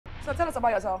So tell us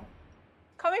about yourself.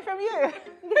 Coming from you.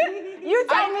 You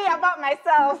tell me about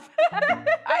myself.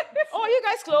 Oh, are you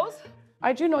guys close?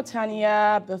 I do know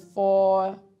Tania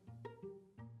before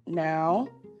now.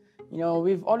 You know,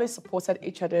 we've always supported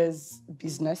each other's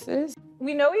businesses.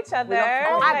 We know each other.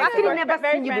 I've actually never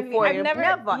seen you before. I've never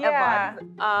ever.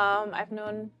 I've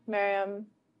known Miriam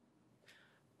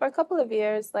for a couple of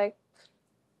years, like.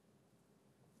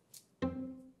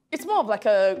 It's more of like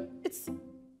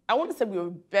I want to say we were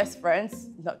best friends.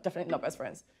 No, definitely not best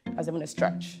friends. As even a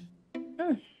stretch.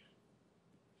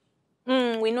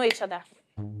 We know each other.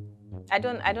 I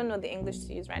don't know the English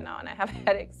to use right now, and I have a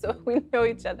headache, so we know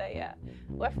each other. Yeah,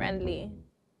 we're friendly.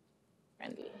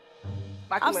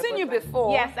 I've seen you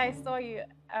before. Yes, I saw you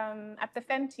at the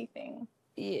Fenty thing.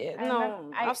 Yeah,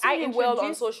 I've seen you well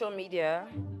on social media.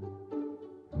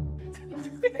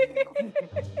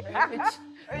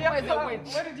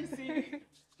 Where did you see?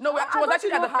 No, she was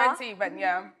actually at the Fenty event,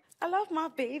 yeah. I love my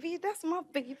baby. That's my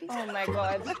baby. Oh my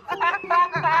God.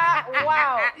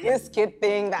 Wow. This kid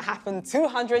thing that happened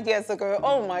 200 years ago.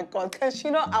 Oh my God, can she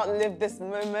not outlive this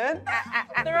moment?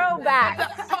 Throwback.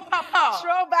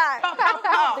 Throwback.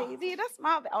 Baby, that's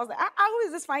my baby. I was like, who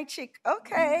is this fine chick?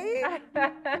 Okay.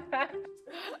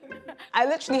 I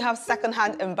literally have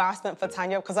secondhand embarrassment for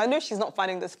Tania because I know she's not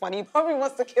finding this funny. Probably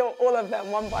wants to kill all of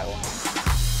them one by one.